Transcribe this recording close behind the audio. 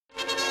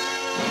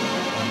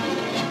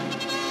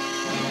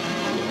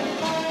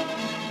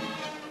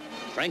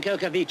Franco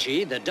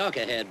Cavicchi, the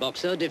darker-haired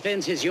boxer,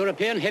 defends his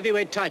European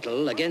heavyweight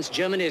title against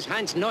Germany's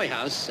Heinz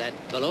Neuhaus at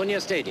Bologna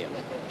Stadium.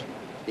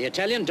 The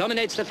Italian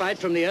dominates the fight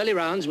from the early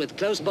rounds with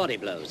close body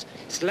blows,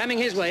 slamming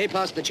his way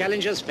past the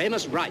challenger's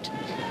famous right.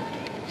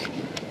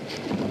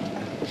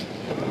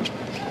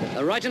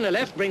 A right and a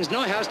left brings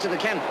Neuhaus to the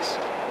canvas.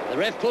 The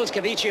ref pulls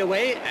Cavicchi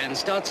away and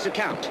starts to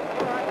count.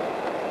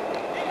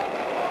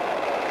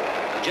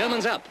 The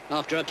German's up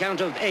after a count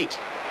of 8.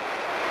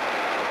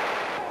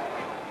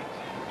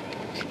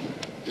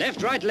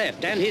 Left, right,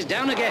 left, and he's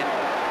down again.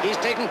 He's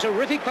taken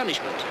terrific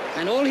punishment,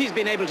 and all he's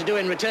been able to do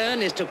in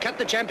return is to cut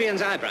the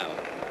champion's eyebrow.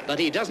 But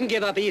he doesn't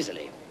give up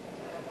easily.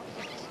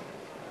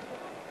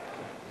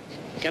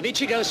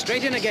 Cavicchi goes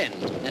straight in again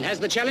and has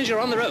the challenger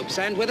on the ropes,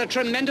 and with a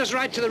tremendous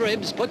right to the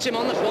ribs, puts him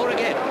on the floor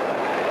again.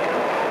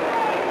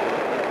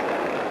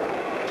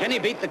 Can he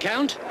beat the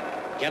count?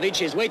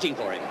 Cavicchi is waiting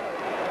for him.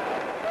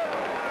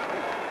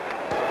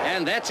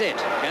 And that's it.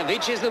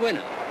 Cavicchi's the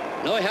winner.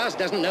 Neuhaus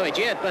doesn't know it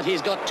yet, but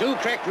he's got 2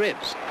 cracked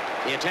ribs.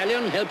 The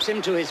Italian helps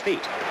him to his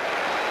feet.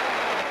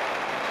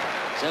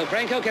 So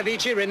Franco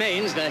Cavicchi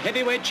remains the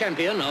heavyweight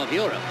champion of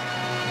Europe.